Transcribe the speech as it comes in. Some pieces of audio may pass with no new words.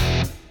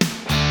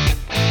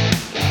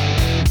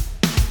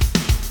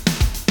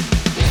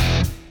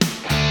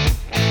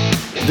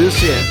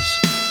This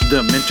is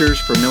the Mentors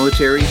for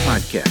Military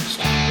podcast.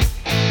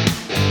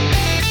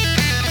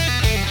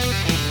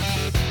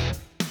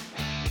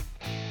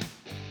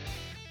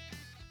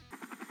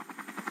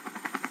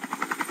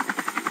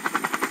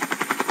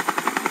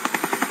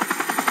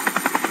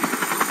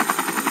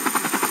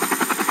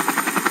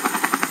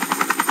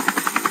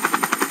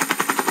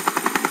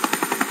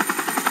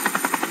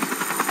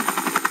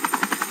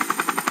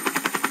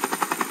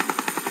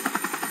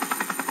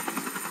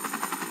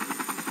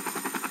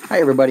 Hi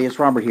everybody, it's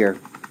Robert here.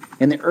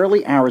 In the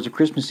early hours of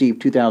Christmas Eve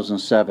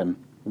 2007,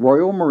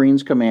 Royal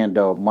Marines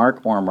Commando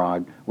Mark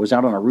Ormrod was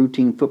out on a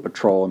routine foot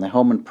patrol in the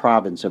Helmand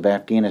province of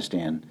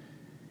Afghanistan.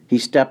 He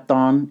stepped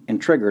on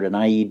and triggered an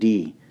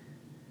IED.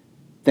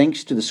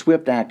 Thanks to the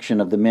swift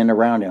action of the men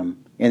around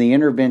him and the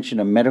intervention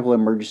of medical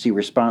emergency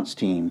response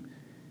team,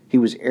 he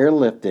was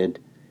airlifted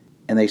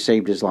and they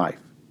saved his life.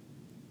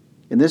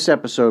 In this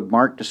episode,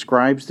 Mark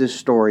describes this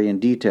story in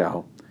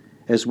detail,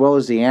 as well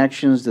as the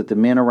actions that the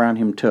men around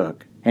him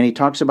took. And he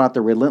talks about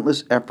the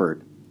relentless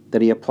effort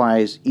that he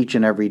applies each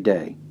and every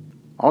day.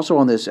 Also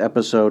on this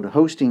episode,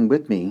 hosting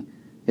with me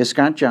is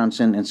Scott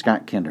Johnson and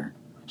Scott Kinder.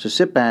 So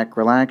sit back,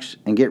 relax,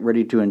 and get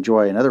ready to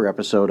enjoy another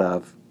episode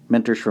of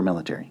Mentors for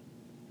Military.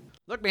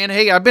 Look, man,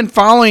 hey, I've been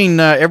following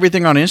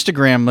everything on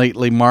Instagram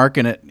lately, Mark,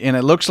 and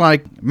it looks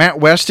like Matt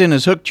Weston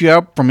has hooked you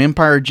up from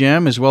Empire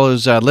Gym as well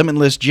as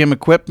Limitless Gym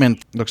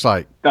Equipment, looks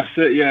like. That's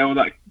it, yeah.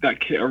 Well, that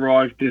kit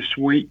arrived this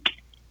week,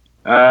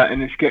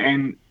 and it's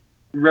getting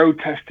road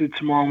tested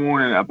tomorrow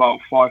morning at about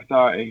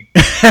 5:30.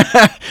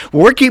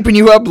 We're keeping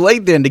you up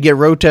late then to get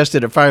road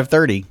tested at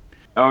 5:30.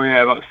 Oh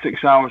yeah, about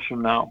 6 hours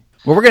from now.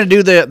 Well, we're going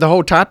to do the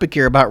whole topic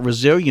here about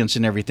resilience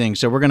and everything,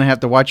 so we're going to have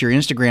to watch your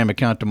Instagram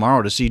account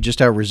tomorrow to see just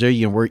how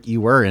resilient you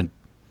were in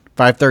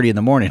 5:30 in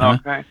the morning, huh?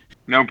 Okay,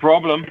 no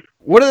problem.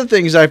 One of the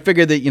things I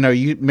figured that,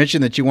 you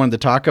mentioned that you wanted to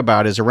talk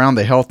about is around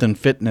the health and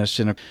fitness.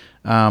 And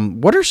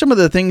what are some of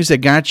the things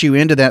that got you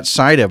into that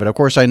side of it? Of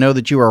course, I know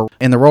that you are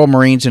in the Royal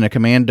Marines and a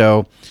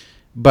commando.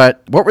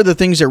 But what were the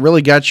things that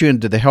really got you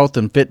into the health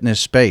and fitness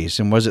space?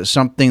 And was it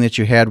something that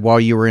you had while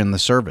you were in the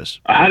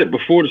service? I had it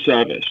before the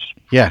service.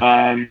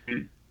 Yeah.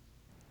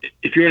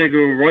 If you want to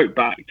go right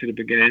back to the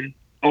beginning,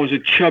 I was a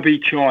chubby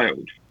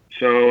child.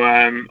 So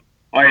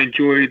I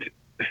enjoyed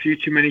a few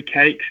too many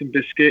cakes and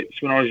biscuits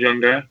when I was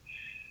younger.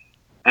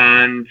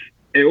 And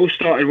it all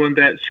started one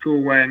day at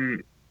school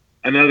when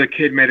another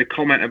kid made a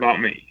comment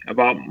about me,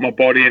 about my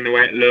body and the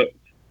way it looked.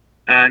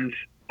 And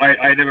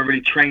I never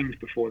really trained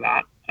before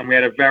that. And we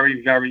had a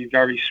very, very,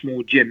 very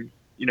small gym,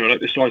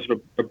 like the size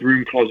of a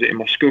broom closet in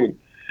my school.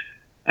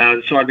 And I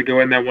decided to go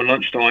in there one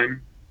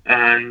lunchtime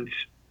and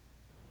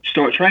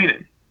start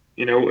training,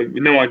 with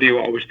no idea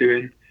what I was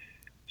doing.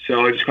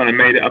 So I just kind of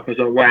made it up as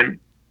I went.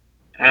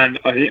 And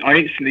I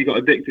instantly got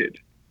addicted.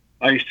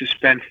 I used to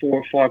spend 4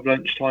 or 5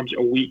 lunchtimes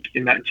a week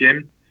in that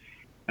gym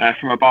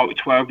from about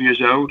 12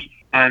 years old.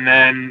 And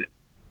then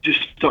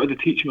just started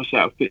to teach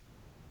myself that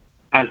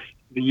as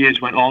the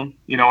years went on,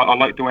 I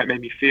liked the way it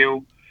made me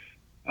feel.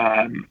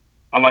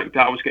 I liked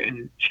that I was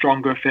getting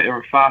stronger, fitter,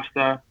 and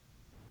faster.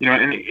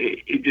 And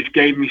it just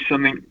gave me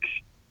something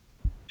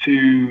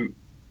to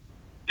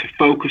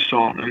focus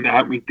on and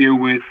help me deal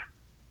with,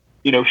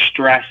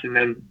 stress, and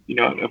then,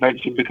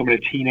 eventually becoming a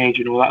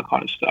teenager and all that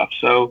kind of stuff.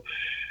 So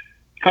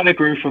it kind of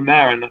grew from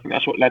there, and I think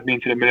that's what led me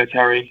into the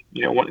military.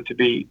 Wanting to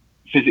be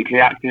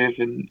physically active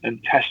and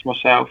test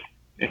myself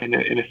in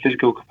a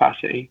physical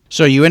capacity.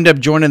 So you end up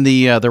joining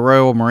the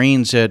Royal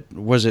Marines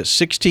was it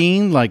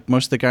 16, like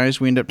most of the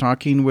guys we end up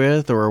talking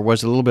with, or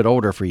was it a little bit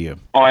older for you?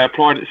 I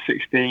applied at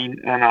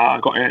 16 and I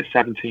got in at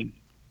 17.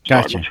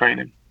 Started my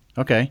training.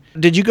 Okay.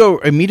 Did you go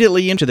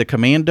immediately into the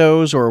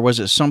commandos, or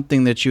was it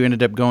something that you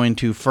ended up going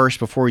to first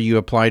before you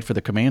applied for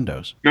the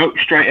commandos? Nope,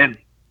 straight in.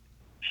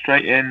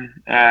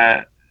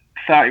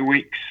 30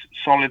 weeks,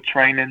 solid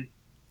training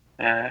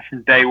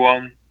from day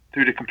one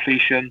through to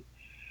completion.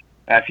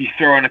 If you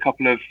throw in a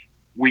couple of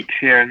weeks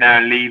here and there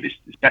and leave, it's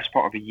the best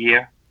part of a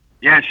year.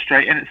 Yeah,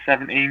 straight in at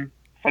 17,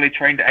 fully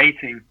trained at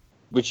 18.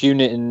 Which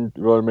unit in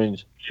Royal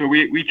Marines? So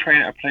we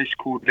train at a place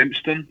called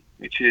Limpston,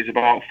 which is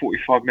about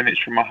 45 minutes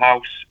from my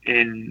house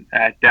in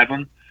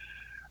Devon.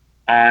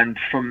 And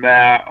from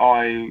there,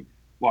 I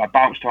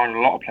bounced around a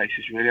lot of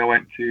places, really. I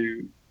went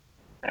to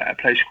a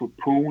place called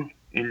Poole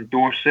in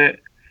Dorset,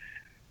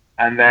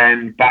 and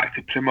then back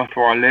to Plymouth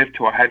where I live,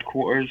 to our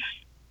headquarters.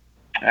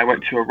 I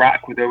went to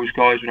Iraq with those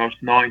guys when I was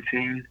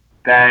 19.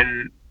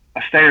 Then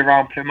I stayed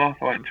around Plymouth.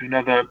 I went to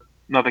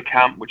another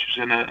camp, which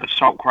was in an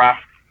assault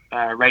craft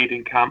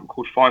raiding camp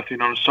called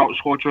 539 Assault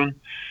Squadron.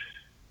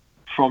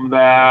 From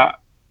there,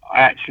 I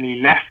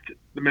actually left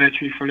the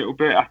military for a little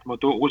bit after my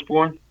daughter was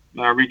born.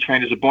 I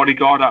retrained as a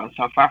bodyguard out in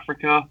South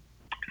Africa.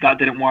 That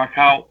didn't work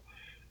out.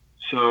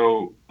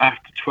 So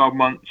after 12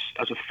 months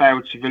as a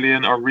failed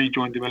civilian, I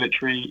rejoined the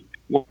military,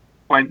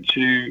 went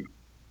to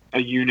a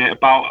unit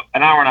about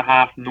an hour and a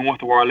half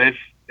north of where I live,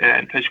 in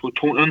a place called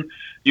Taunton.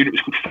 Unit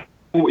was called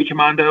 40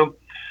 Commando,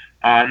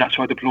 and that's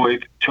who I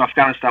deployed to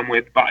Afghanistan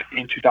with back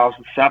in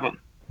 2007.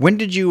 When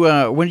did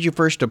you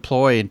first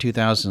deploy in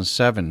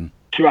 2007?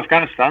 To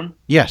Afghanistan?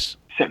 Yes.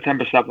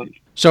 September 7th.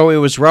 So it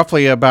was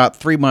roughly about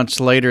 3 months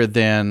later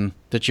then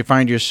that you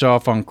find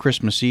yourself on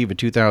Christmas Eve of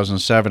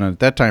 2007. And at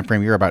that time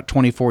frame, you're about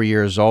 24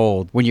 years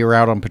old when you were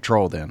out on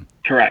patrol then.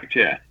 Correct,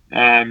 yeah.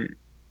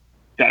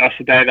 That's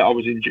the day that I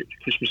was injured,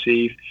 Christmas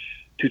Eve,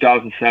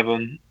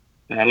 2007.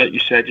 Like you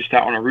said, just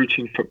out on a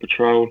routine foot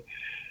patrol,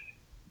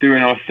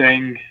 doing our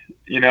thing,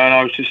 and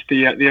I was just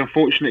the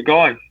unfortunate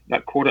guy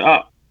that caught it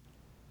up.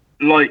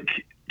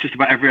 Like just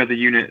about every other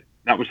unit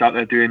that was out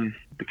there doing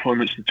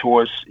deployments and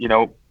tours,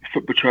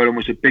 foot patrolling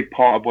was a big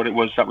part of what it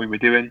was that we were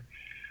doing.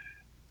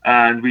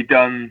 And we'd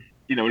done,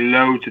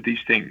 loads of these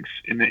things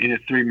in the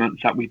 3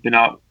 months that we'd been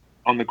out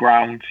on the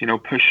ground,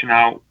 pushing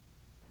out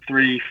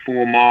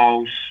 3-4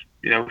 miles,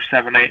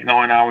 7, 8,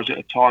 9 hours at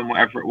a time,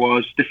 whatever it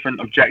was, different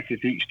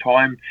objectives each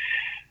time.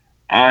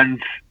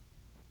 And,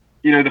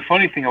 the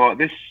funny thing about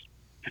this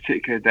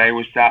particular day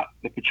was that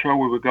the patrol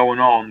we were going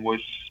on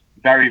was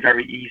very,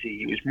 very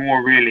easy. It was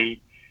more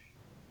really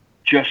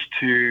just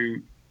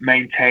to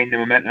maintain the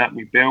momentum that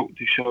we built,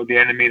 to show the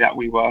enemy that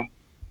we were,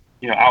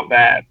 out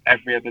there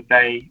every other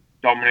day,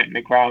 dominating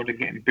the ground and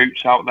getting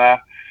boots out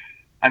there.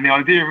 And the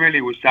idea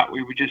really was that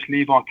we would just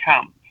leave our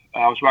camp.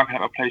 I was working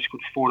at a place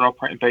called Forward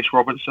Operating Base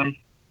Robinson,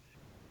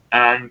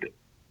 and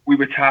we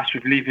were tasked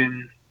with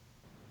leaving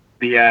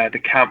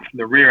the camp from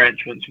the rear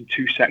entrance in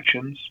 2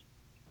 sections.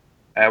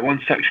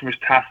 One section was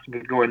tasked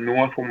with going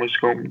north, one was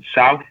going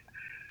south.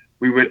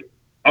 We would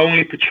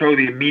only patrol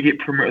the immediate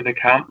perimeter of the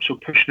camp, so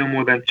push no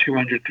more than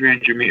 200,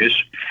 300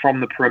 meters from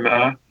the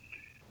perimeter.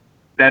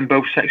 Then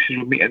both sections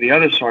would meet at the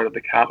other side of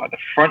the camp at the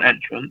front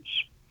entrance.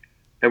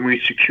 Then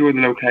we'd secure the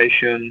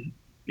location,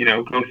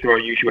 go through our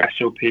usual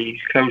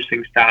SOPs, close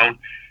things down,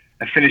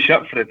 and finish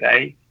up for the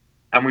day.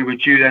 And we were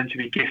due then to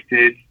be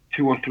gifted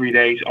 2 or 3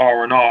 days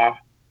R&R,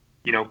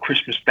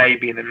 Christmas Day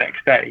being the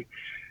next day,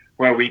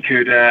 where we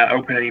could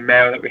open any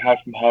mail that we had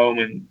from home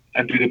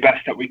and do the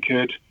best that we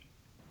could,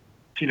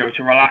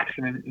 to relax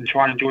and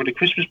try and enjoy the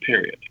Christmas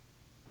period.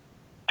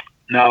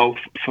 Now,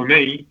 for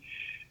me,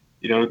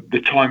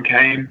 the time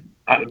came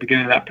at the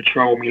beginning of that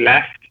patrol when we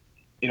left.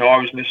 I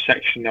was in this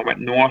section that went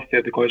north, the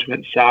other guys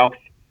went south.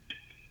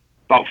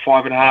 About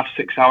 5.5,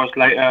 6 hours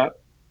later,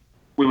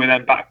 we were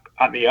then back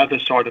at the other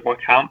side of our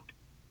camp,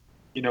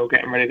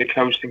 getting ready to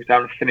close things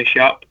down and finish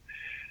up.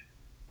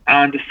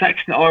 And the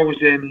section that I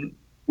was in,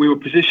 we were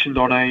positioned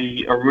on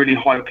a really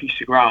high piece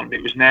of ground.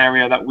 It was an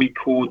area that we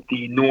called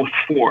the North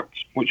Fort,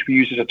 which we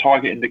used as a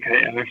target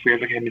indicator if we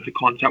ever came into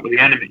contact with the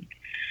enemy.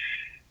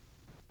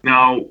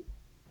 Now,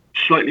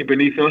 slightly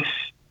beneath us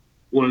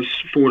was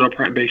Forward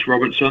Operating Base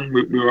Robinson.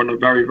 We were on a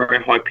very,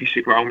 very high piece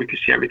of ground. We could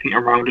see everything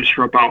around us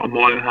for about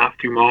 1.5 miles,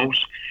 2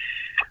 miles.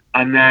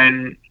 And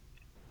then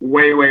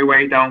way, way,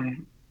 way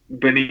down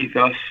beneath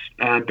us,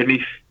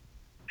 beneath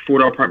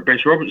Forward Operating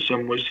Base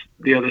Robinson, was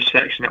the other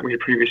section that we had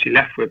previously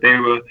left with. They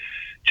were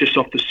just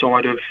off the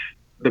side of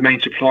the main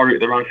supply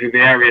route that ran through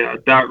the area, a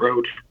dirt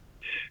road.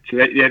 So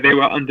they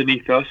were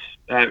underneath us,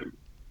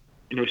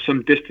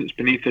 some distance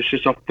beneath us,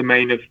 just off the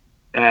main of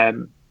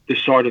the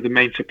side of the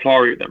main supply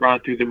route that ran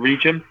through the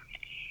region.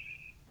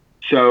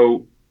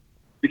 So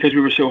because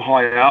we were so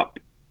high up,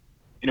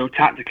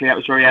 tactically that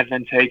was very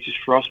advantageous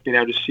for us, being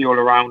able to see all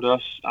around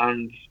us,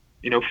 and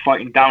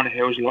fighting down a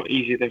hill is a lot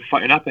easier than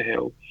fighting up a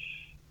hill.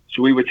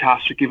 So we were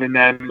tasked with giving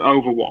them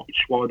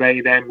overwatch while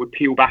they then would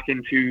peel back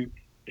into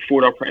the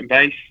forward operating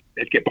base.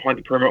 They'd get behind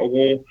the perimeter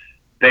wall.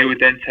 They would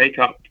then take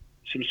up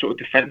some sort of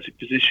defensive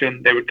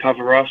position. They would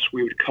cover us.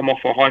 We would come off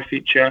our high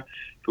feature,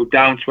 go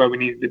down to where we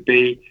needed to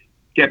be,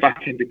 get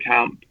back into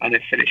camp, and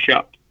then finish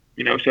up.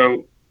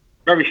 So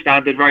very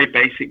standard, very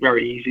basic,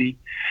 very easy.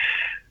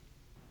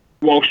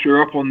 Whilst we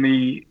were up on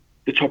the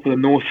top of the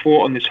North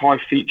Fort on this high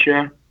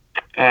feature,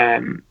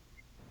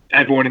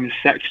 everyone in the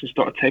section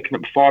started taking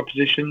up fire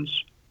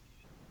positions.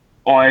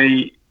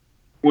 I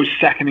was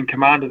second in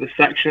command of the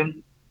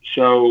section,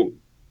 so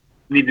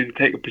needed to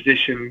take a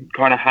position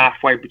kind of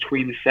halfway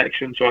between the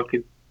sections so I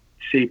could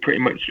see pretty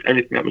much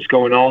everything that was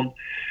going on.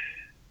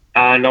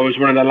 And I was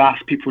one of the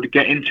last people to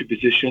get into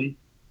position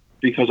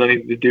because I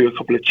needed to do a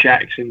couple of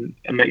checks and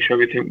make sure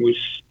everything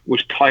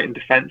was tight and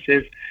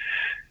defensive.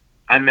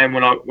 And then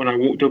when I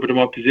walked over to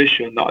my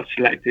position that I'd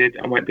selected,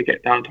 I went to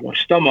get down to my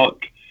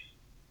stomach.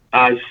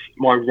 As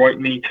my right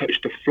knee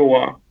touched the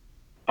floor,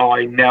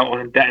 I knelt on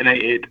and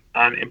detonated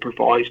an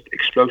improvised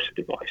explosive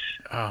device.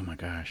 Oh my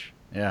gosh!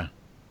 Yeah.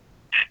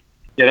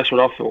 Yeah, that's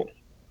what I thought.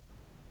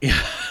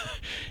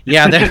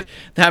 Yeah.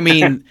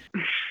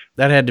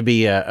 That had to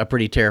be a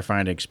pretty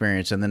terrifying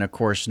experience. And then, of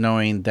course,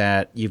 knowing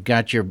that you've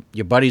got your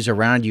buddies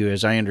around you,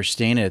 as I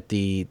understand it,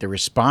 the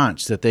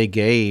response that they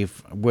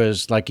gave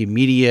was like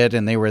immediate,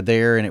 and they were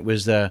there, and it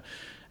was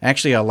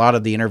actually a lot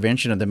of the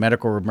intervention of the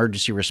medical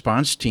emergency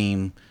response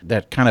team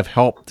that kind of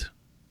helped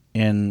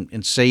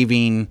in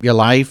saving your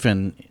life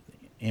and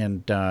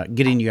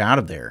getting you out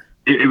of there.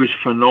 It was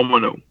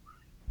phenomenal.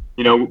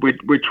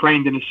 We're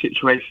trained in a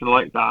situation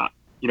like that.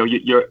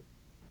 Your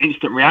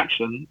instant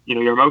reaction,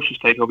 your emotions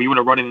take over. You want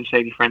to run in and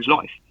save your friend's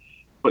life,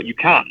 but you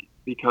can't,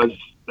 because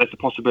there's a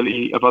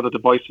possibility of other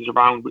devices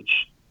around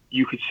which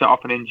you could set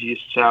off and injure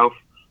yourself,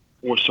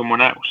 or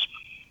someone else.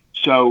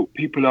 So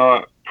people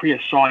are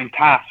pre-assigned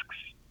tasks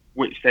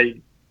which they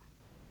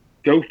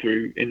go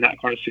through in that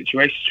kind of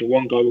situation. So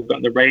one guy will get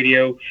on the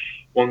radio,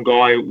 one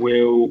guy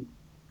will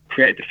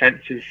create a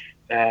defensive,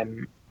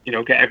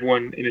 get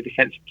everyone in a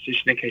defensive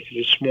position in case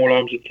there's a small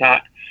arms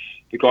attack.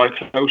 The guy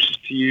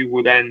closest to you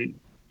will then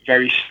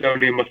very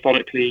slowly and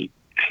methodically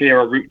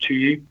clear a route to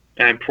you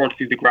and prod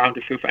through the ground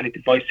to feel for any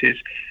devices,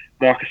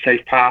 mark a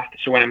safe path.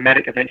 So when a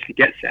medic eventually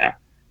gets there,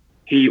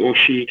 he or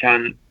she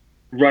can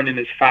run in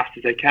as fast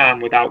as they can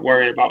without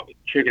worrying about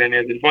triggering any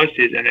of the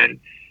devices and then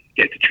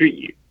get to treat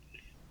you.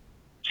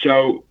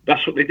 So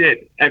that's what they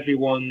did.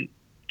 Everyone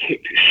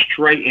kicked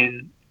straight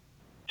in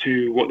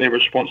to what they were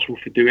responsible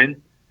for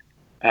doing.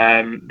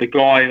 The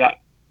guy that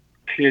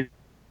cleared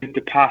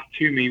the path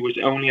to me was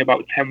only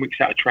about 10 weeks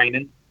out of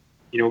training,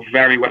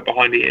 very wet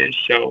behind the ears.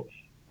 So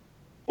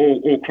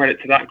all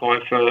credit to that guy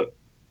for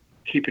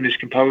keeping his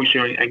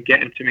composure and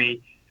getting to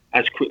me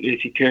as quickly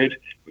as he could,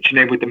 which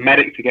enabled the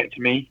medic to get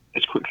to me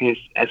as quickly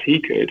as he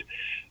could.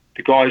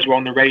 The guys were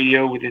on the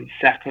radio within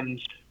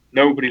seconds.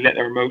 Nobody let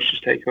their emotions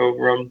take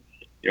over them.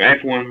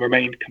 Everyone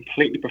remained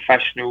completely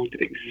professional,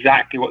 did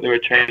exactly what they were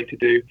trained to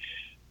do,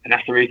 and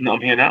that's the reason that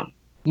I'm here now.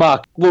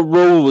 Mark, what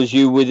role was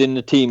you within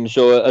the team?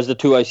 So as the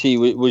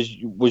 2IC,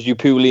 was you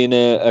purely in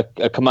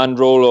a command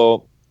role,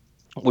 or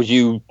was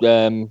you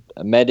a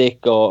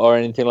medic or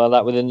anything like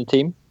that within the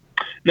team?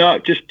 No,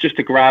 just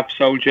a grab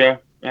soldier.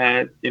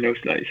 Like you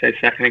say,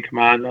 second in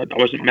command. I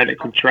wasn't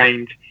medical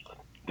trained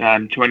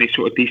to any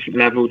sort of decent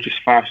level,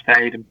 just first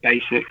aid and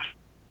basics.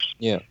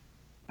 Yeah.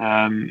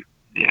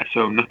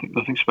 So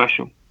nothing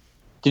special.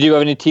 Did you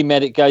have any team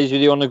medic guys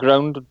with you on the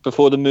ground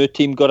before the MERT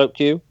team got up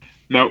to you?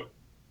 No.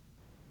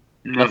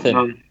 Nothing.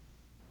 None.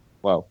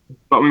 Wow.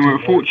 But we were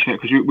fortunate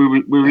because we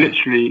were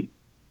literally,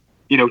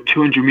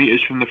 200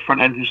 meters from the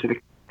front entrance of the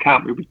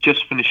camp. We were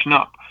just finishing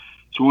up.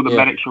 So all the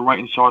medics were right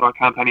inside our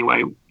camp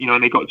anyway,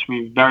 and they got to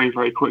me very,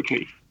 very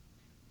quickly,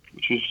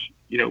 which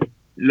was,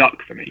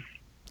 luck for me.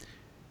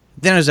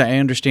 Then, as I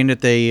understand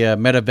it, they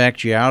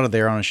medevaced you out of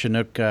there on a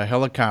Chinook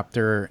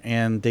helicopter,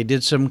 and they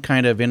did some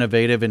kind of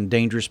innovative and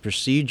dangerous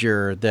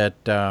procedure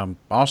that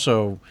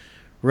also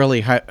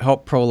really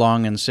helped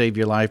prolong and save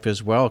your life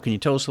as well. Can you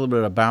tell us a little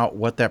bit about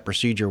what that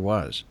procedure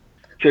was?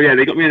 So,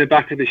 they got me in the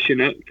back of the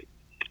Chinook,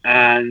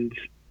 and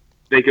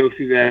they go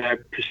through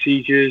their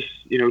procedures,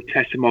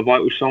 testing my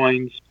vital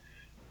signs.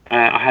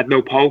 I had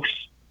no pulse.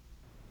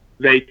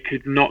 They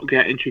could not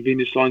get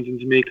intravenous lines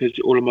into me because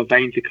all of my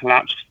veins had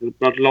collapsed because of the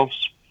blood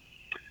loss.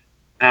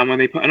 And when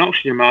they put an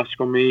oxygen mask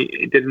on me,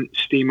 it didn't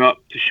steam up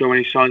to show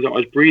any signs that I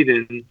was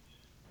breathing,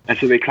 and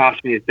so they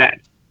classed me as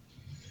dead.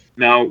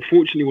 Now,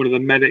 fortunately, one of the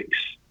medics,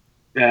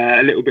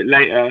 a little bit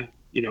later,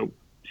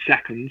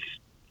 seconds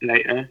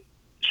later,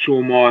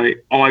 saw my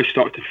eyes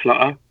start to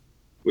flutter,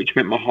 which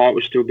meant my heart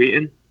was still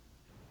beating.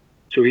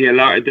 So he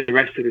alerted the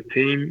rest of the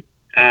team,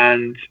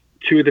 and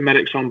two of the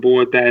medics on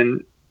board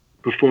then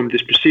performed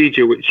this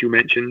procedure, which you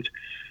mentioned,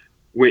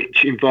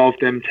 which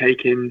involved them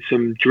taking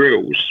some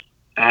drills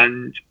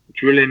and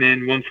drilling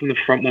in one from the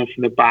front, one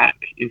from the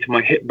back into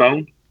my hip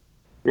bone,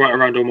 right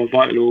around all my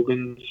vital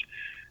organs,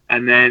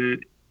 and then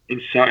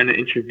inserting an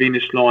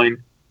intravenous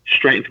line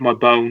straight into my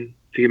bone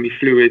to give me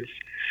fluids.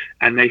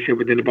 And they said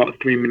within about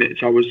 3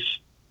 minutes,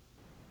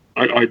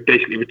 I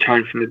basically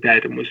returned from the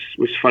dead and was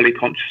fully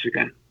conscious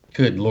again.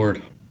 Good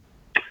Lord.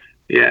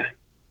 Yeah.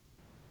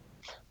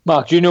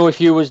 Mark, do you know if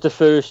you was the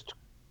first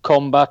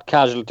combat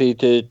casualty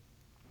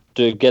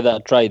to get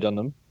that tried on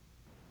them?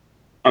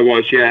 I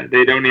was, yeah.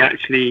 It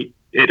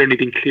had only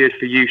been cleared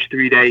for use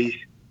 3 days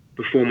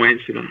before my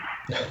incident.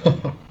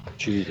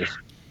 Jesus.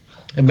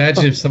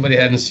 Imagine if somebody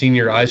hadn't seen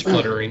your eyes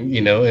fluttering,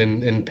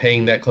 and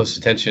paying that close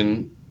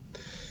attention,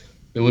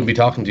 we wouldn't be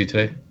talking to you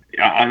today.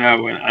 Yeah, I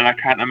know, and I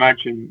can't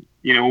imagine,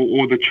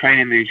 all the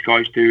training these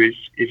guys do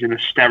is in a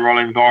sterile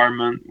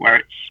environment where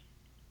it's,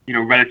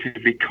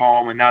 relatively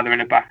calm, and now they're in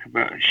the back of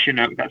a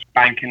Chinook that's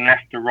banking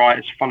left to right.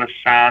 It's full of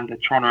sand. They're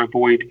trying to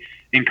avoid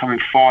incoming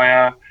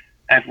fire.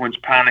 Everyone's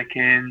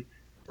panicking.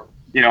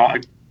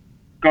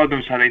 God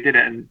knows how they did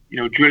it. And,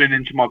 drilling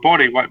into my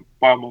body right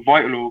by my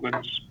vital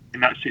organs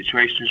in that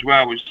situation as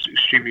well was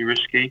extremely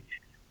risky,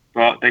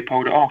 but they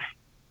pulled it off.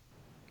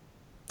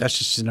 That's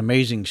just an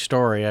amazing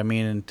story. I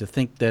mean, and to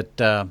think that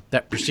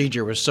that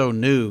procedure was so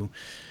new,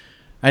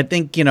 I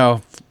think,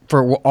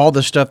 for all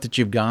the stuff that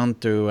you've gone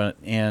through,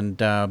 and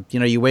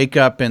you wake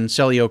up in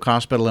Selly Oak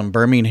Hospital in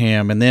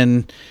Birmingham, and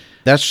then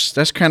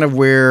that's kind of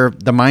where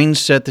the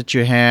mindset that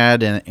you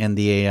had and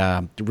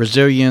the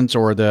resilience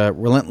or the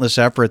relentless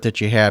effort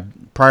that you had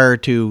prior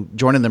to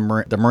joining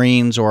the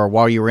Marines or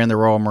while you were in the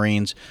Royal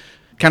Marines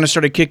kind of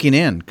started kicking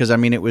in, because,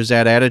 it was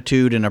that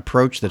attitude and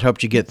approach that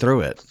helped you get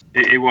through it.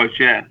 It was,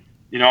 yeah.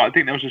 I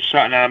think there was a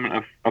certain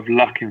element of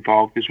luck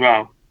involved as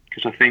well,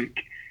 because I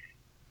think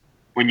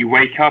when you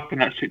wake up in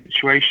that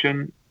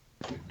situation,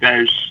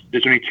 there's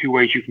only two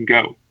ways you can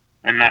go,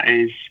 and that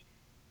is,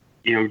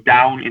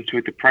 down into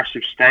a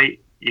depressive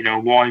state.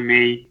 Why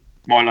me?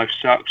 My life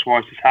sucks. Why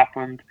has this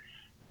happened?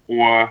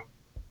 Or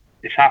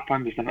it's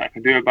happened. There's nothing I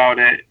can do about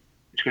it.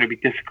 It's going to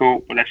be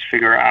difficult, but let's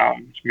figure it out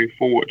and let's move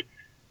forward.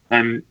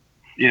 And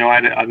I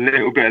had a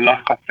little bit of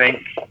luck, I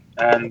think,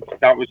 and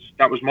that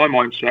was my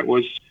mindset.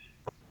 Was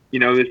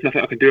there's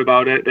nothing I can do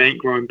about it. They ain't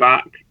growing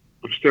back.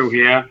 I'm still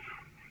here.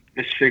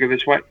 Let's figure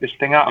this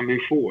thing out and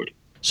move forward.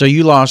 So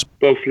you lost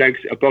both legs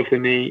above the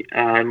knee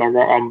and my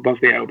right arm above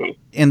the elbow.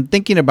 In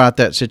thinking about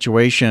that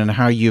situation and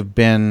how you've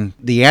been,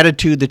 the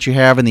attitude that you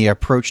have and the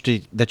approach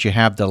that you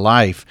have to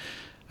life,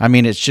 I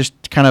mean, it's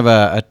just kind of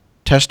a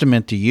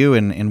testament to you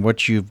and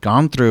what you've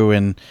gone through.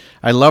 And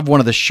I love one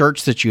of the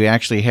shirts that you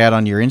actually had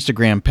on your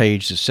Instagram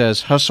page that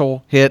says,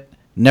 "Hustle, hit,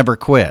 never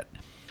quit."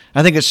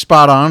 I think it's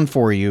spot on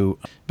for you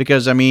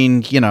because, I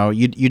mean, you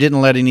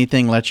didn't let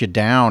anything let you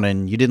down,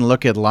 and you didn't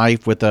look at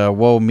life with a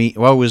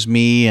woe is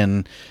me,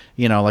 and,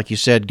 like you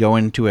said, go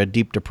into a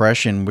deep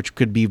depression, which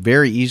could be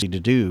very easy to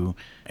do.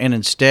 And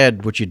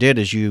instead, what you did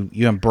is you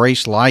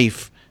embrace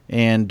life,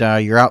 and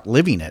you're out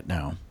living it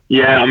now.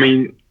 Yeah, I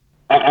mean,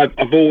 I've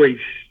always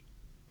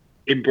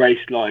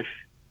embraced life.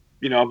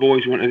 I've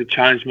always wanted to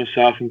challenge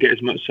myself and get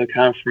as much as I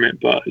can from it.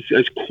 But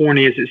as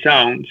corny as it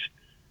sounds,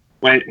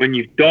 when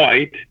you've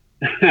died,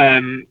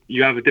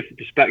 you have a different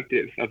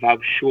perspective of how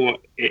short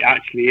it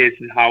actually is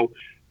and how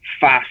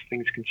fast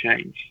things can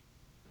change.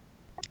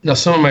 Now,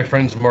 some of my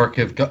friends, Mark,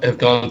 have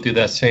gone through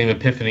that same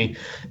epiphany,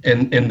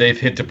 and they've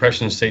hit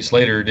depression states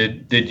later.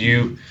 Did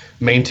you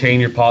maintain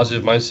your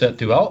positive mindset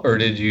throughout, or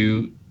did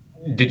you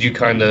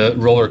kind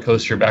of roller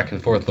coaster back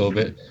and forth a little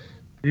bit?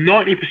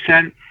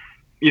 90%,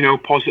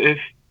 positive.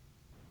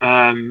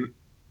 I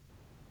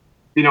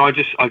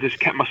just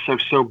kept myself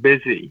so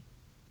busy.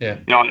 Yeah.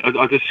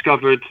 I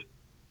discovered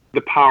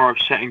the power of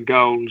setting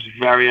goals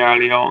very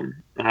early on,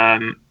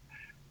 and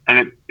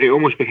it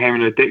almost became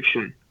an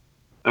addiction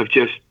of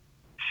just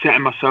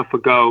setting myself a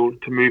goal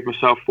to move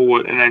myself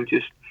forward, and then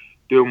just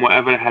doing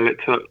whatever the hell it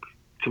took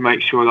to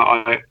make sure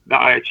that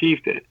I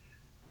achieved it.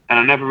 And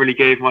I never really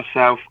gave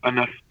myself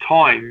enough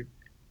time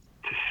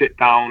to sit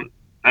down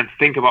and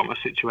think about my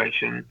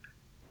situation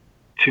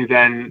to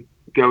then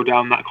go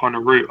down that kind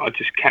of route. I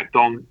just kept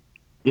on,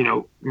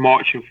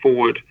 marching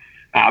forward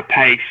at a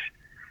pace.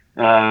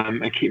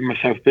 And keeping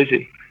myself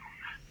busy.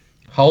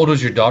 How old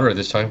was your daughter at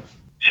this time?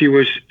 She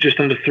was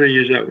just under 3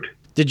 years old.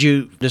 Did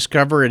you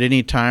discover at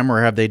any time,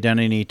 or have they done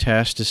any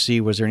tests to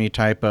see was there any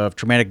type of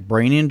traumatic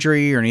brain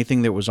injury or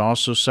anything that was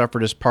also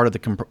suffered as part of the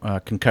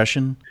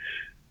concussion?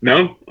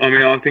 No, I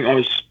mean, I think I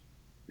was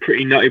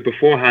pretty nutty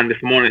beforehand, if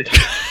I'm honest.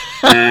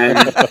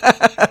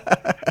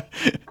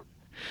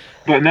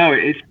 But no,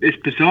 it's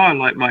bizarre.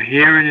 Like, my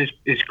hearing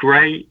is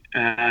great.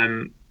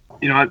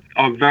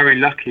 I'm very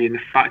lucky in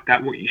the fact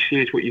that what you see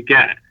is what you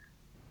get.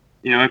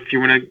 If you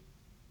want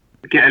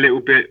to get a little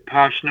bit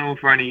personal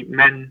for any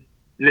men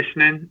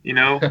listening,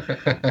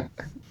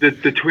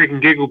 the twig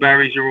and giggle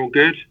berries are all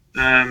good.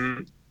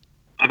 I've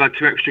had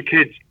 2 extra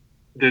kids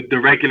the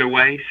regular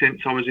way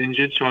since I was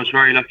injured, so I was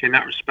very lucky in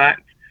that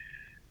respect.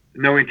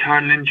 No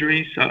internal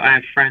injuries. So I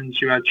have friends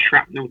who had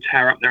shrapnel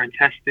tear up their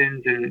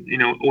intestines and,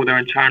 all their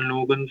internal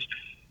organs.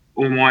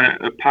 All mine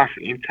are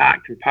perfectly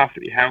intact and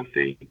perfectly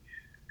healthy.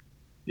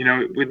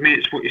 With me,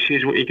 it's what you see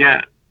is what you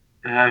get,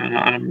 and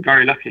I'm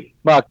very lucky.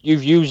 Mark,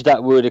 you've used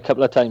that word a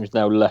couple of times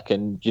now, luck,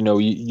 and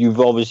you've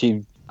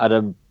obviously had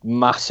a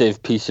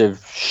massive piece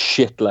of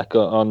shit luck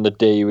on the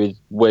day with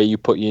where you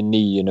put your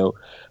knee,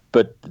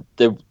 but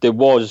there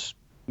was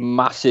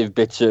massive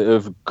bits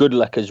of good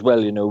luck as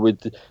well,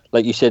 with,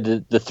 like you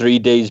said, the 3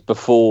 days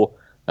before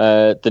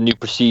the new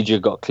procedure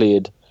got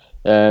cleared,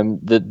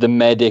 the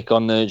medic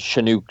on the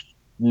Chinook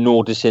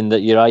noticing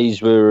that your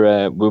eyes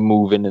were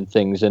moving and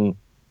things, and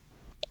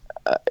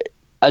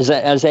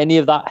has any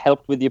of that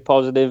helped with your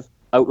positive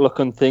outlook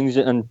on things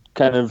and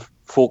kind of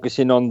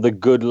focusing on the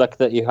good luck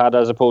that you had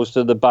as opposed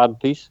to the bad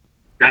piece?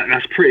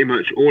 That's pretty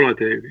much all I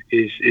do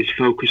is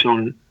focus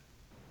on,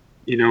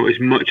 as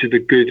much of the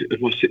good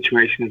of my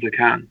situation as I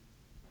can.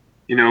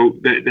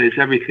 There's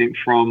everything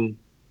from,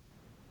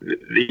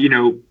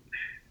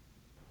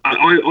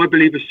 I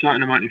believe a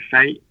certain amount in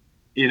fate.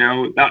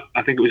 That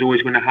I think it was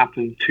always going to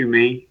happen to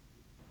me,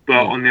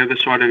 but on the other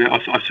side of it,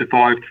 I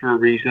survived for a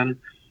reason.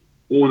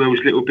 All those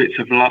little bits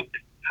of luck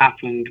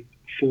happened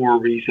for a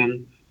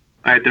reason.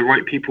 I had the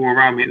right people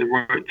around me at the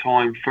right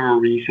time for a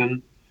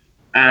reason.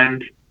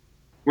 And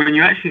when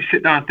you actually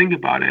sit down and think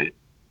about it,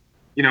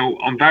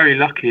 I'm very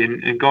lucky,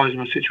 and guys in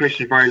my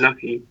situation are very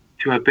lucky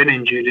to have been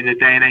injured in the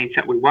day and age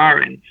that we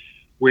were in,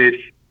 with,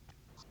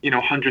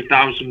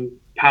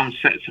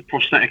 £100,000 sets of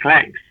prosthetic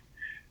legs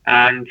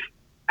and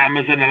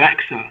Amazon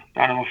Alexa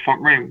down in my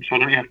front room, so I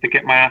don't even have to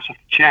get my ass off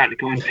the chair to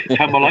go and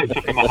turn my lights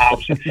off in my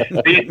house.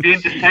 Being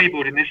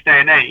disabled in this day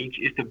and age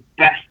is the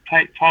best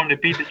time to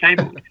be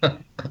disabled,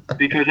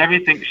 because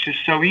everything's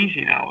just so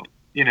easy now.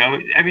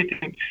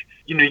 Everything's,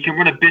 you can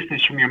run a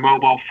business from your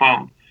mobile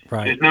phone.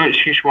 Right. There's no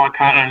excuse why I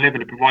can't earn a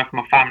living to provide for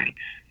my family.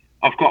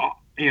 I've got,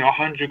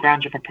 100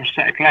 grand of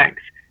prosthetic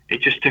legs.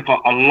 It just took a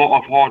lot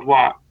of hard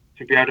work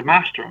to be able to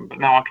master them, but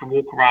now I can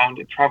walk around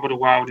and travel the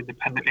world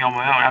independently on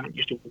my own. I haven't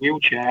used a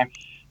wheelchair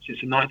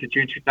since the 9th of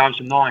June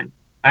 2009.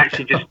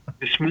 Actually, just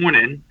this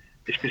morning,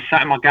 it's been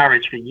sat in my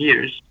garage for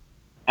years.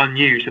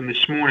 unused, and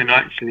this morning I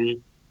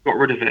actually got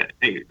rid of it.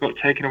 It got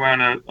taken away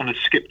on a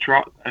skip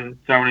truck and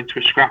thrown into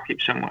a scrap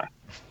heap somewhere.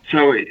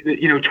 So,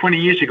 20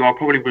 years ago, I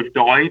probably would have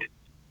died.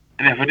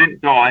 And if I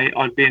didn't die,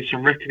 I'd be in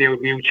some rickety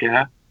old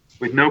wheelchair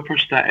with no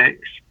prosthetics,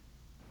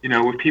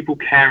 with people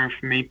caring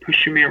for me,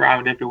 pushing me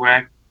around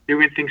everywhere,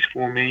 doing things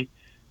for me,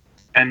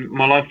 and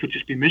my life would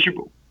just be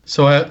miserable.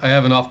 So I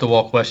have an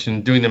off-the-wall question.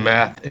 Doing the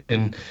math,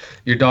 and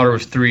your daughter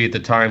was 3 at the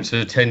time,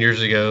 so 10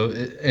 years ago.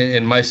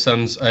 And my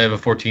sons, I have a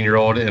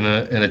 14-year-old and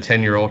a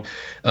 10-year-old.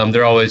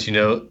 They're always,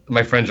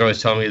 my friends are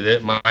always telling me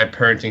that my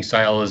parenting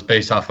style is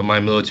based off of my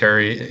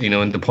military,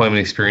 and deployment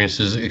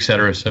experiences, et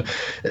cetera. So,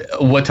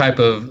 what type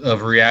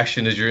of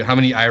reaction how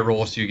many eye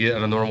rolls do you get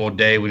on a normal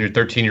day when your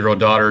 13-year-old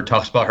daughter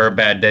talks about her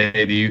bad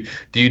day? Do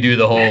you do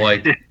the whole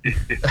like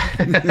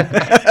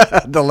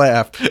the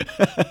laugh?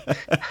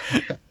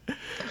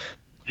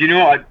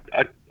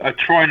 I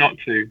try not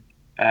to.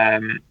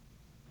 I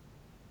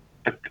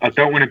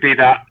don't want to be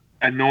that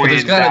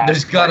annoying. But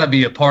there's gotta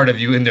be a part of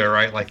you in there,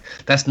 right? Like,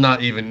 that's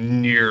not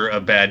even near a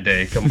bad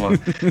day. Come on.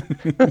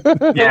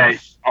 Yeah,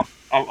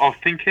 I'll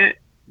think it,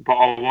 but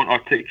I won't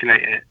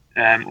articulate it,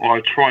 or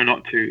I try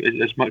not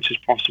to as much as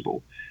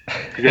possible,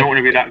 because I don't want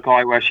to be that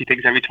guy where she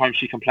thinks every time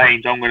she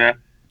complains,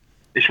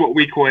 it's what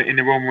we call it in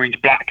the Royal Marines,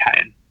 black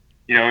hatting.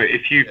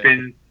 If you've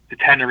been to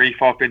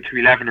Tenerife, I've been to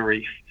 11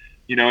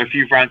 if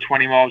you've ran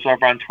 20 miles, I've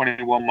ran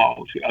 21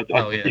 miles. I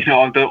don't want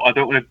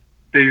to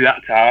do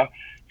that to her,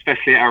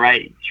 especially at her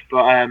age.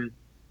 But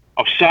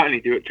I'll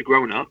certainly do it to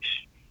grown-ups.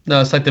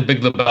 No, it's like the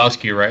Big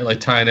Lebowski, right? Like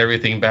tying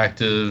everything back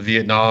to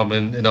Vietnam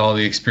and all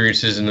the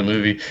experiences in the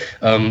movie.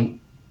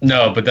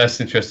 No, but that's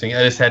interesting.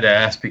 I just had to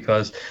ask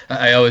because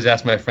I always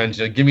ask my friends,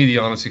 give me the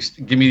honest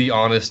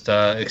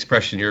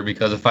expression here,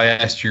 because if I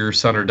asked your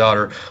son or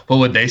daughter, what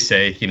would they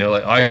say?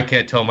 Like, I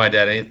can't tell my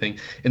dad anything.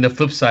 And the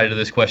flip side of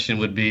this question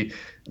would be,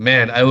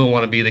 man, I would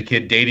want to be the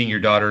kid dating your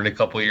daughter in a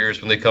couple of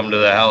years when they come to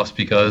the house,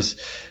 because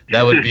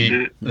that would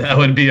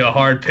be a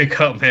hard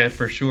pickup, man,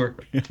 for sure.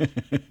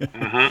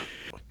 Uh-huh.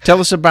 Tell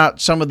us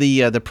about some of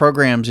the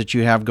programs that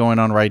you have going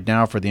on right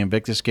now for the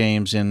Invictus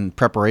Games in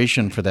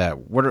preparation for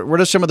that. What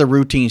are some of the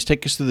routines?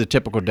 Take us through the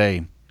typical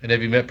day. And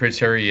have you met Prince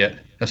Harry yet?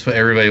 That's what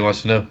everybody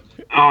wants to know.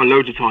 Oh,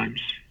 loads of times.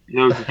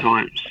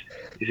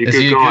 Is he is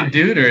he a guy? good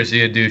dude, or is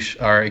he a douche?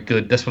 All right,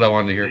 good. That's what I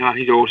wanted to hear. Yeah,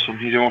 he's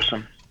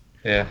awesome.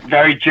 Yeah.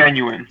 Very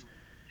genuine.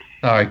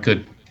 All right,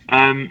 good.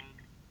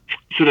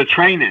 So the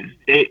training,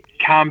 it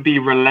can be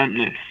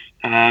relentless.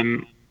 I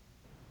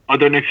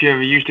don't know if you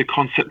ever used a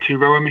Concept 2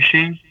 rower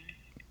machine.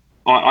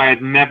 I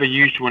had never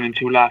used one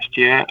until last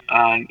year,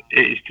 and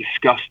it is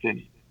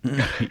disgusting.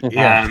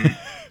 Yeah.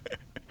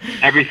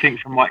 Everything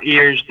from my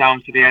ears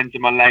down to the ends of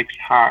my legs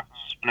hurts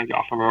when I get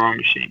off a rowing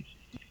machine.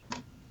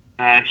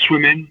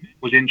 Swimming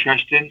was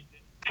interesting.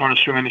 Trying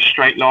to swim in a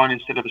straight line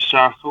instead of a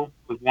circle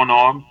with one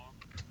arm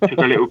took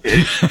a little bit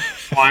of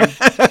time.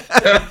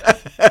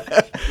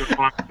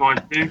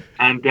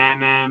 And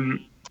then,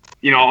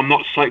 I'm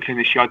not cycling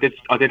this year.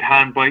 I did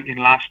hand biking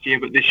last year,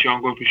 but this year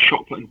I'm going for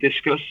shot put and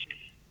discus.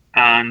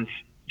 And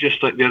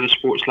just like the other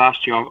sports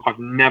last year, I've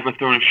never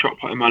thrown a shot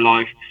put in my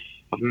life.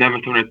 I've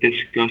never thrown a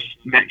discus.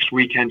 Next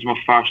weekend's my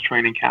first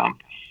training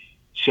camp.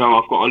 So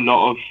I've got a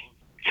lot of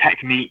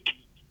technique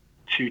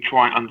to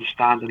try and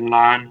understand and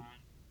learn,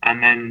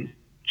 and then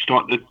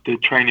start the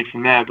training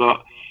from there.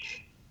 But,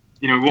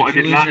 what I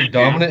did last year... your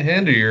dominant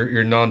hand or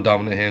your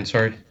non-dominant hand,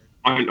 sorry?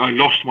 I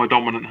lost my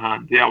dominant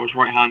hand. Yeah, I was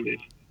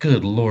right-handed.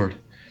 Good Lord.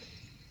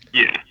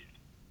 Yeah.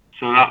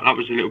 So that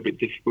was a little bit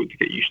difficult to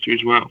get used to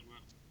as well.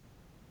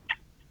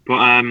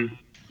 But,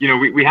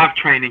 we have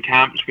training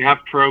camps, we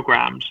have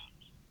programs,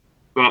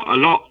 but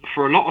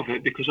for a lot of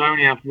it, because I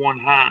only have one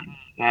hand,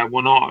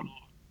 one arm,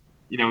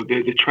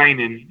 the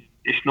training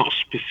is not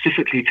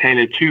specifically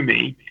tailored to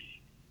me,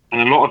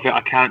 and a lot of it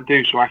I can't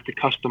do, so I have to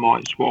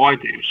customize what I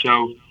do.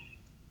 So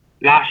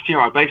last year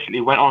I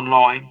basically went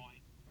online,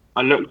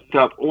 I looked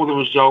up all the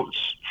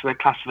results for the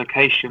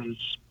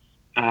classifications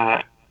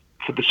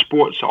for the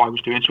sports that I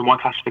was doing, so my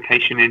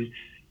classification in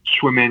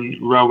swimming,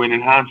 rowing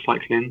and hand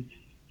cycling,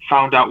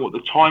 found out what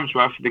the times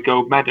were for the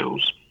gold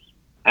medals,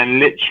 and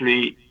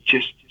literally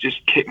just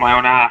kicked my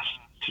own ass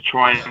to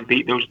try and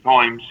beat those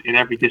times in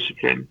every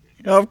discipline.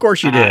 Oh, of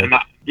course you did. And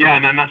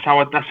that's how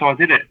I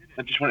did it.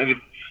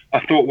 I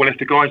thought, well, if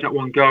the guys that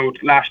won gold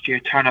last year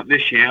turn up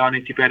this year, I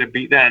need to be able to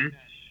beat them.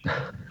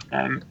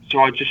 So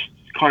I just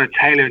kind of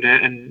tailored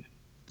it and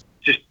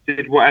just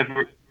did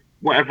whatever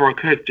I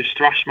could, just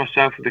thrashed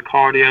myself with the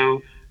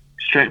cardio,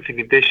 strength and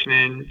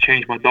conditioning,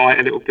 changed my diet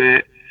a little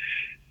bit.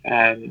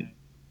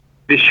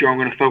 This year I'm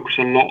going to focus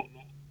a lot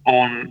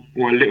on,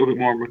 or a little bit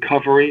more on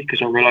recovery,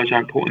 because I realise how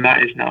important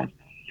that is now.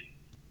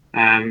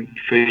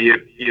 For your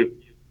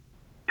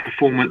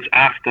performance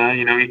after,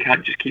 you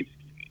can't just keep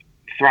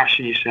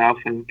thrashing yourself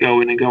and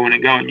going and going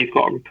and going. You've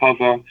got to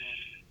recover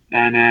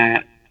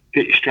and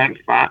get your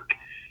strength back.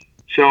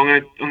 So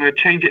I'm going to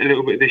change it a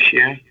little bit this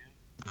year.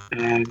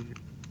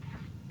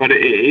 But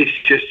it's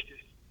just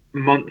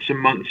months and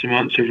months and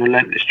months of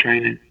relentless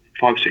training,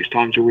 5-6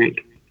 times a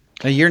week.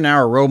 You're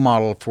now a role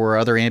model for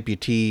other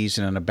amputees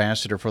and an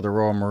ambassador for the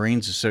Royal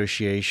Marines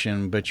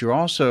Association, but you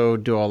also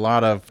do a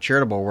lot of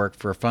charitable work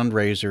for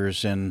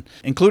fundraisers, and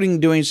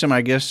including doing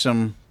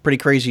some pretty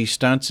crazy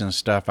stunts and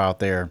stuff out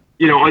there.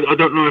 I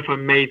don't know if I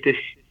made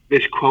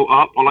this quote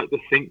up. I like to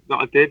think that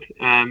I did.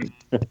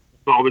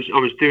 But I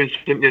was doing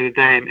something the other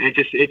day, and it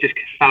just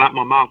fell out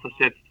my mouth. I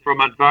said,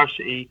 "From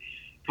adversity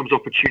comes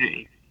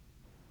opportunity,"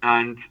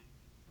 and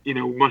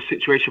my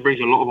situation brings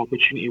a lot of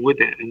opportunity with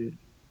it. And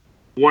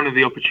one of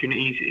the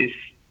opportunities is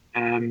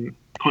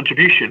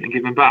contribution and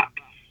giving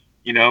back.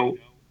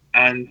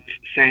 And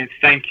saying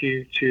thank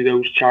you to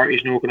those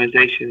charities and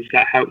organisations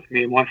that helped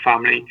me and my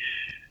family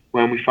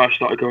when we first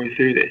started going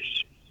through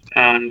this.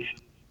 And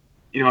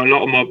a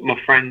lot of my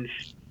friends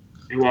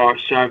who are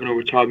serving or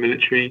retired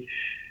military,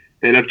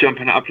 they love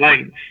jumping out of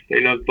planes.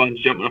 They love bungee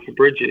jumping off of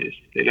bridges.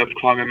 They love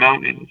climbing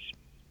mountains.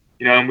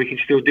 And we can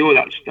still do all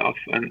that stuff.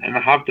 And I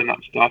have done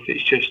that stuff.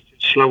 It's just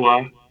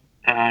slower,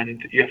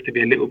 and you have to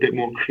be a little bit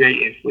more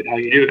creative with how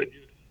you do it.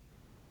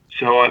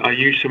 So I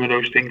used some of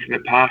those things in the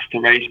past to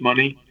raise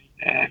money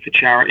for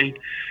charity.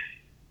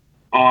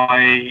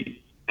 I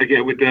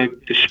get with the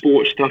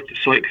sports stuff, the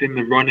cycling,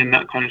 the running,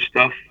 that kind of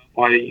stuff.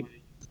 I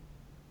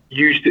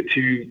used it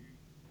to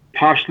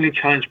personally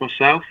challenge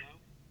myself,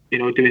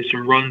 doing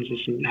some runs and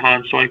some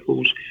hand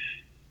cycles.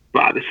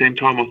 But at the same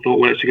time, I thought,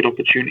 well, it's a good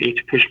opportunity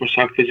to push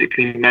myself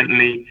physically,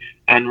 mentally,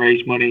 and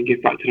raise money and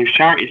give back to those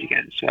charities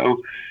again.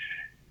 So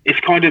it's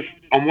kind of,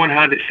 on one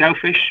hand, it's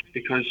selfish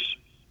because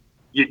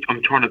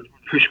I'm trying to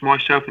push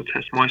myself and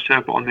test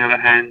myself. But on the other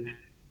hand,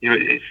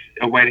 it's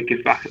a way to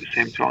give back at the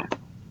same time.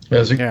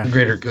 It's a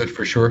greater good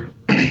for sure.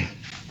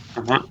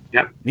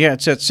 Yep. Yeah,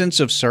 it's that sense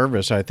of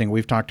service. I think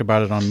we've talked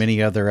about it on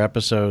many other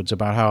episodes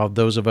about how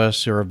those of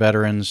us who are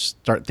veterans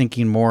start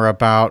thinking more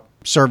about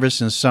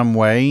service in some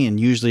way, and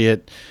usually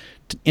it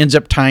ends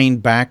up tying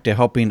back to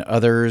helping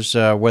others,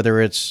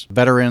 whether it's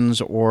veterans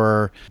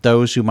or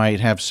those who might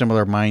have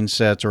similar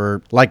mindsets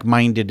or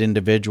like-minded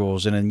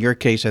individuals. And in your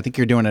case, I think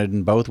you're doing it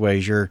in both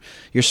ways. You're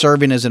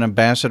serving as an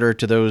ambassador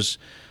to those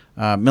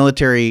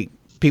military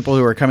people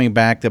who are coming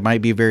back that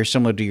might be very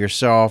similar to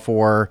yourself,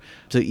 or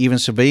to even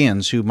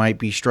civilians who might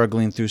be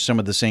struggling through some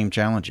of the same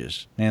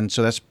challenges. And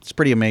so it's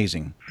pretty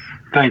amazing.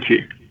 Thank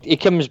you. It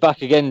comes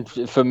back again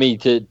for me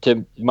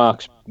to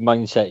Mark's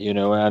mindset,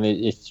 and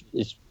it's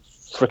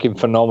freaking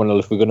phenomenal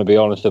if we're going to be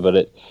honest about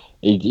it.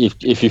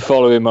 If you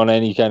follow him on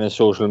any kind of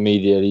social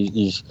media,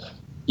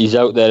 he's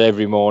out there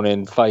every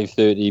morning,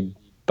 5:30,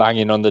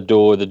 banging on the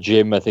door of the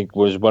gym. I think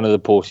was one of the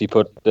posts he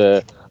put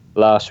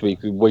last week,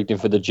 waiting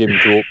for the gym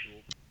to open.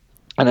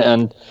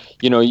 And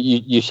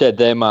you said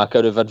there, Mark,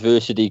 out of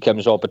adversity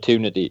comes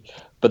opportunity.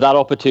 But that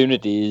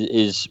opportunity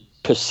is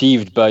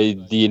perceived by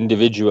the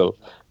individual,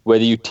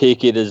 whether you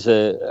take it as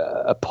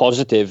a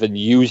positive and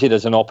use it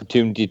as an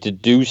opportunity to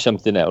do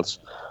something else,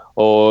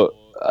 or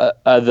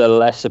other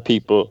lesser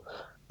people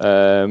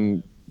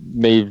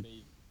may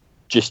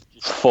just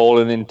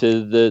fallen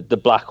into the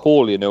black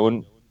hole,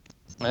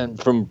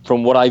 And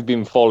from what I've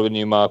been following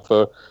you, Mark,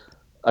 for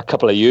a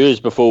couple of years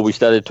before we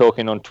started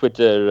talking on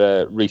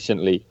Twitter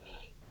recently,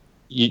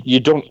 you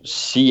don't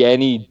see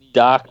any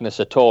darkness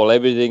at all.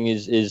 Everything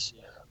is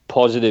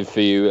positive for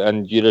you,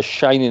 and you're a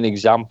shining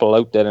example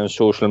out there on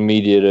social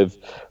media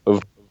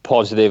of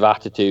positive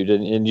attitude,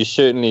 and you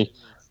certainly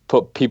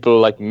put people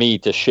like me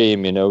to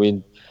shame.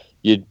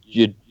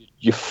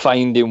 You're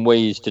finding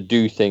ways to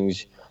do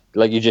things,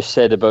 like you just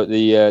said about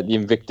the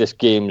Invictus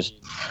Games.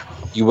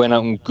 You went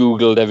out and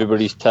Googled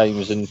everybody's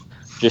times and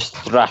just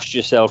thrashed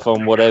yourself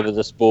on whatever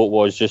the sport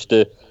was just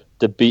to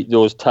beat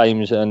those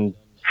times, and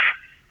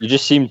you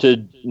just seem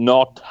to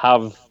not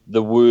have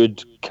the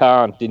word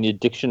can't in your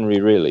dictionary,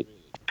 really.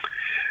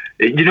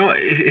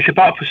 It's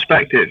about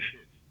perspective.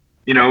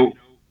 A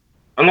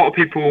lot of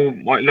people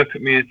might look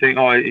at me and think,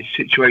 oh, his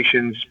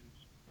situation's,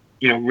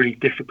 really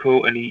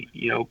difficult, and he,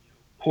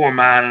 poor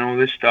man and all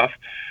this stuff.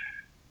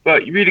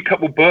 But you read a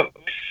couple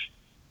books,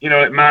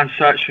 like Man's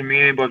Search for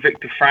Meaning by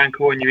Viktor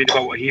Frankl, and you read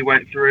about what he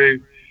went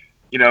through,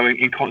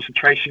 in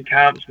concentration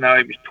camps. Now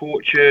he was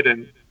tortured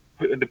and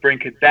put on the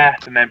brink of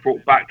death and then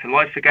brought back to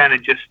life again,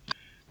 and just,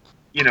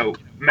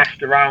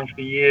 messed around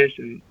for years.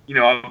 And,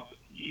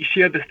 you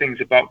see other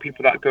things about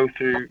people that go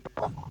through,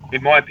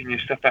 in my opinion,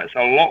 stuff that's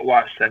a lot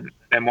worse than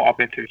what I've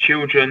been through.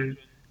 Children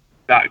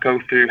that go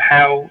through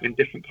hell in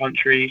different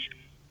countries.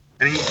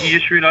 And you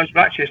just realise,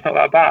 well, actually, it's not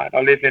that bad.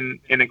 I live in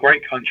a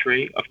great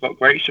country. I've got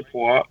great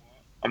support.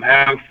 I'm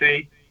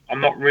healthy.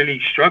 I'm not really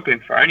struggling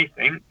for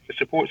anything. The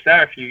support's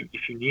there if you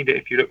need it,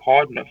 if you look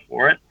hard enough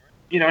for it.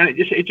 And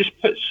it just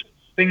puts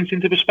things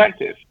into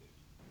perspective.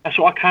 That's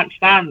what I can't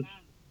stand.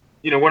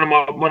 One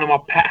of my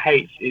pet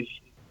hates is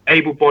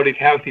able-bodied,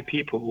 healthy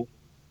people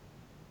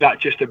that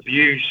just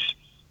abuse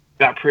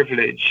that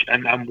privilege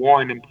and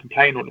whine and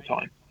complain all the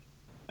time.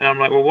 And I'm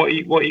like, well, what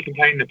are you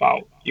complaining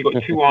about? You've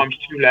got 2 arms,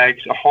 2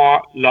 legs, a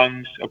heart,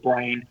 lungs, a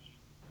brain.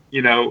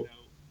 You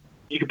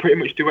can pretty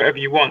much do whatever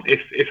you want.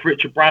 If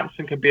Richard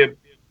Branson can be a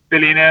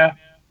billionaire,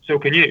 so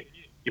can you.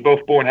 You're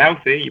both born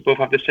healthy. You both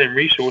have the same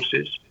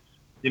resources.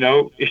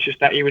 It's just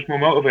that he was more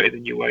motivated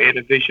than you were. He had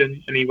a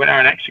vision, and he went out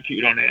and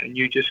executed on it, and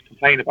you just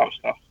complain about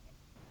stuff.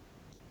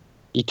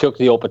 He took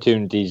the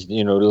opportunities,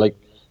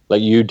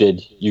 like you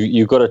did.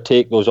 You got to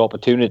take those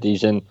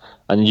opportunities and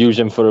use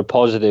them for a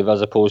positive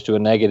as opposed to a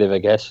negative, I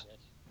guess.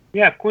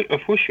 Yeah, of course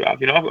you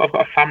have. I've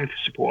got a family to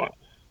support.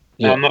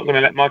 Yeah. I'm not going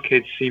to let my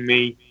kids see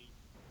me,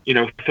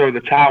 throw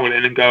the towel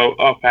in and go,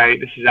 okay,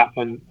 this has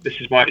happened.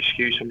 This is my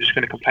excuse. I'm just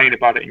going to complain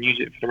about it and use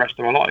it for the rest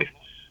of my life.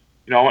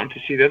 I want them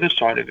to see the other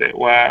side of it,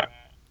 where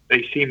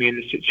they see me in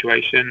this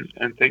situation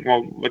and think,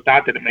 well, my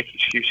dad didn't make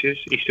excuses.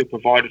 He still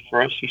provided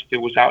for us. He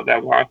still was out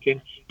there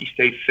working. He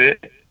stayed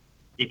fit.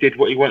 He did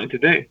what he wanted to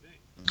do.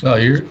 Oh,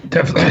 you're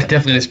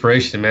definitely an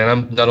inspiration, man.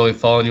 I'm not only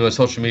following you on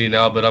social media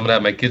now, but I'm gonna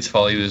have my kids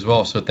follow you as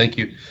well. So thank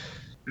you.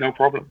 No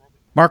problem.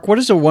 Mark, what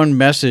is the one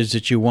message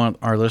that you want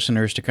our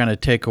listeners to kind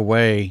of take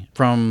away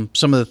from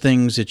some of the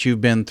things that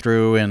you've been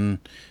through? And,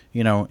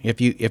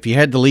 if you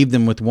had to leave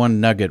them with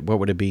one nugget, what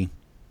would it be?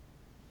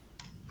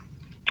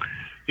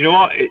 You know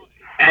what?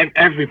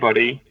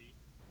 Everybody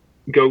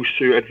goes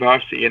through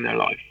adversity in their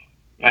life.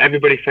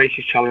 Everybody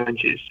faces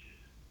challenges.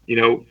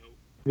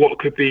 What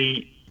could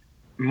be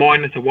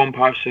minor to one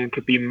person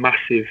could be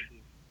massive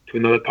to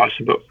another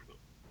person. But,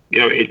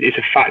 it's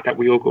a fact that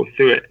we all go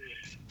through it.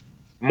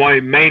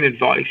 My main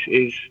advice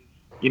is,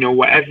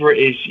 whatever it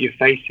is you're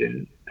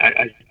facing,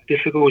 as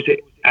difficult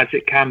as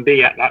it can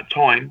be at that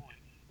time,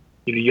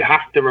 you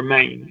have to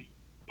remain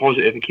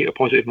positive and keep a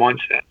positive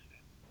mindset.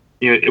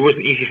 It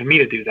wasn't easy for me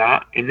to do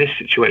that in this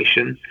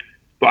situation,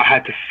 but I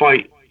had to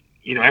fight,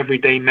 every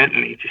day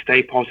mentally to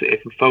stay positive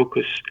and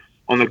focus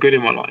on the good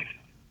in my life.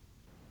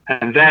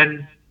 And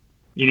then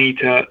you need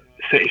to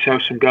set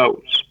yourself some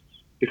goals,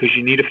 because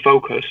you need a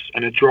focus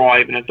and a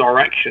drive and a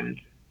direction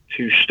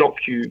to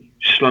stop you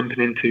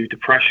slumping into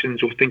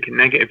depressions or thinking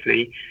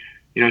negatively,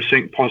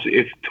 something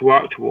positive to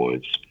work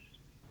towards.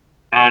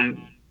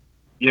 And,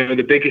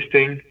 the biggest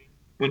thing,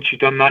 once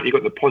you've done that, you've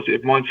got the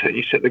positive mindset,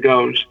 you set the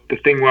goals. The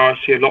thing where I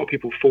see a lot of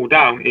people fall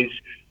down is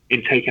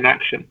in taking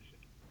action.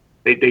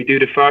 They do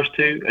the first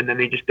two, and then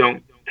they just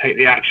don't take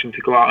the action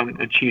to go out and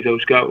achieve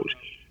those goals.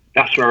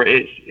 That's where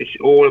it is. It's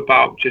all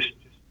about just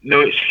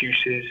no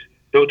excuses.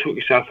 Don't talk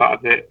yourself out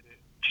of it.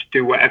 Just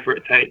do whatever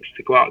it takes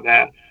to go out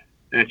there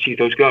and achieve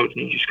those goals.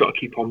 And you just got to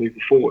keep on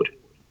moving forward.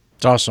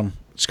 It's awesome.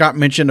 Scott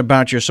mentioned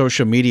about your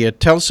social media.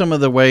 Tell some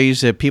of the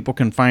ways that people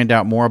can find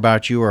out more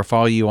about you or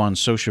follow you on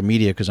social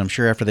media, because I'm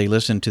sure after they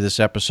listen to this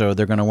episode,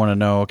 they're going to want to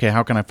know, okay,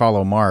 how can I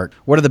follow Mark?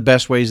 What are the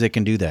best ways they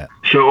can do that?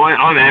 So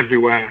I'm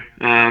everywhere.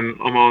 I'm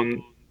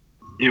on,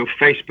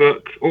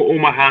 Facebook. All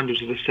my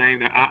handles are the same.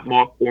 They're at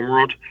Mark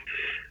Ormrod.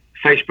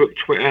 Facebook,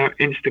 Twitter,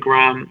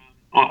 Instagram.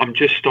 I'm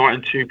just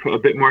starting to put a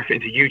bit more effort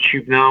into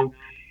YouTube now.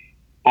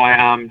 I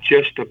am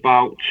just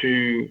about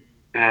to,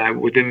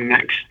 within the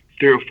next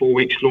 3 or 4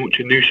 weeks, launch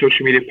a new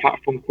social media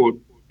platform called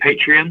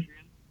Patreon.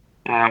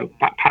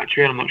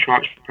 Patreon, I'm not sure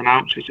how it's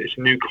pronounced. It's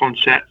a new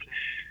concept,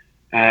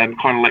 kind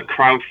of like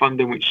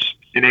crowdfunding, which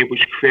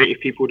enables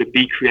creative people to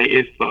be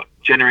creative but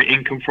generate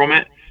income from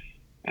it.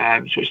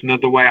 So it's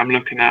another way I'm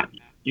looking at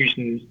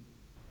using,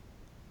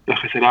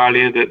 like I said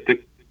earlier, the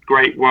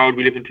great world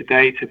we live in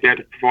today to be able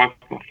to provide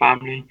for my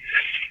family.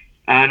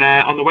 And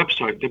on the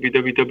website,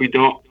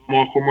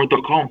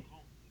 www.markormrod.com.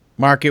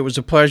 Mark, it was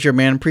a pleasure,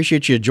 man.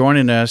 Appreciate you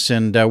joining us,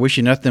 and wish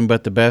you nothing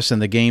but the best in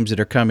the games that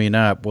are coming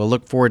up. We'll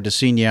look forward to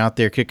seeing you out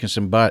there kicking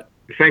some butt.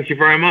 Thank you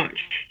very much.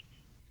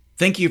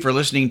 Thank you for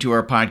listening to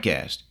our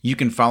podcast. You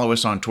can follow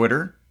us on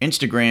Twitter,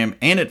 Instagram,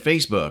 and at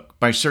Facebook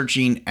by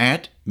searching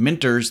at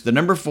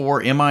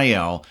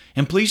Mentors4MIL,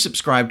 and please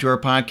subscribe to our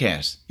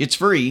podcast. It's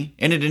free,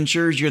 and it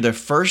ensures you're the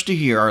first to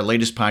hear our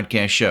latest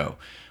podcast show.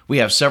 We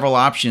have several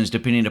options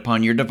depending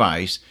upon your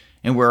device,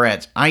 and we're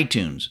at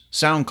iTunes,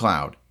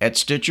 SoundCloud, at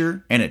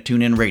Stitcher, and at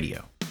TuneIn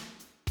Radio.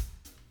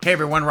 Hey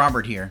everyone,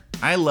 Robert here.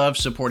 I love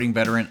supporting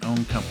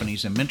veteran-owned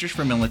companies, and Mentors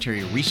for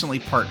Military recently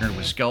partnered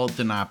with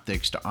Skeleton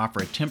Optics to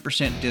offer a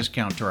 10%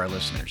 discount to our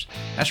listeners.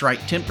 That's right,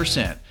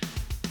 10%.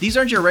 These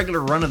aren't your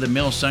regular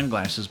run-of-the-mill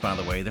sunglasses, by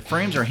the way. The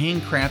frames are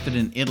handcrafted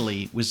in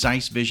Italy with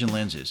Zeiss Vision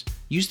lenses.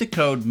 Use the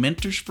code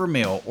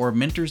MENTORS4MIL or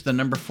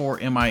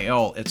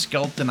MENTORS4MIL at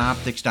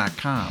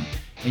skeletonoptics.com,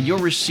 and you'll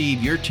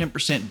receive your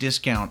 10%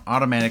 discount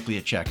automatically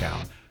at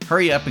checkout.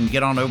 Hurry up and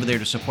get on over there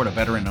to support a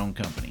veteran-owned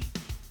company.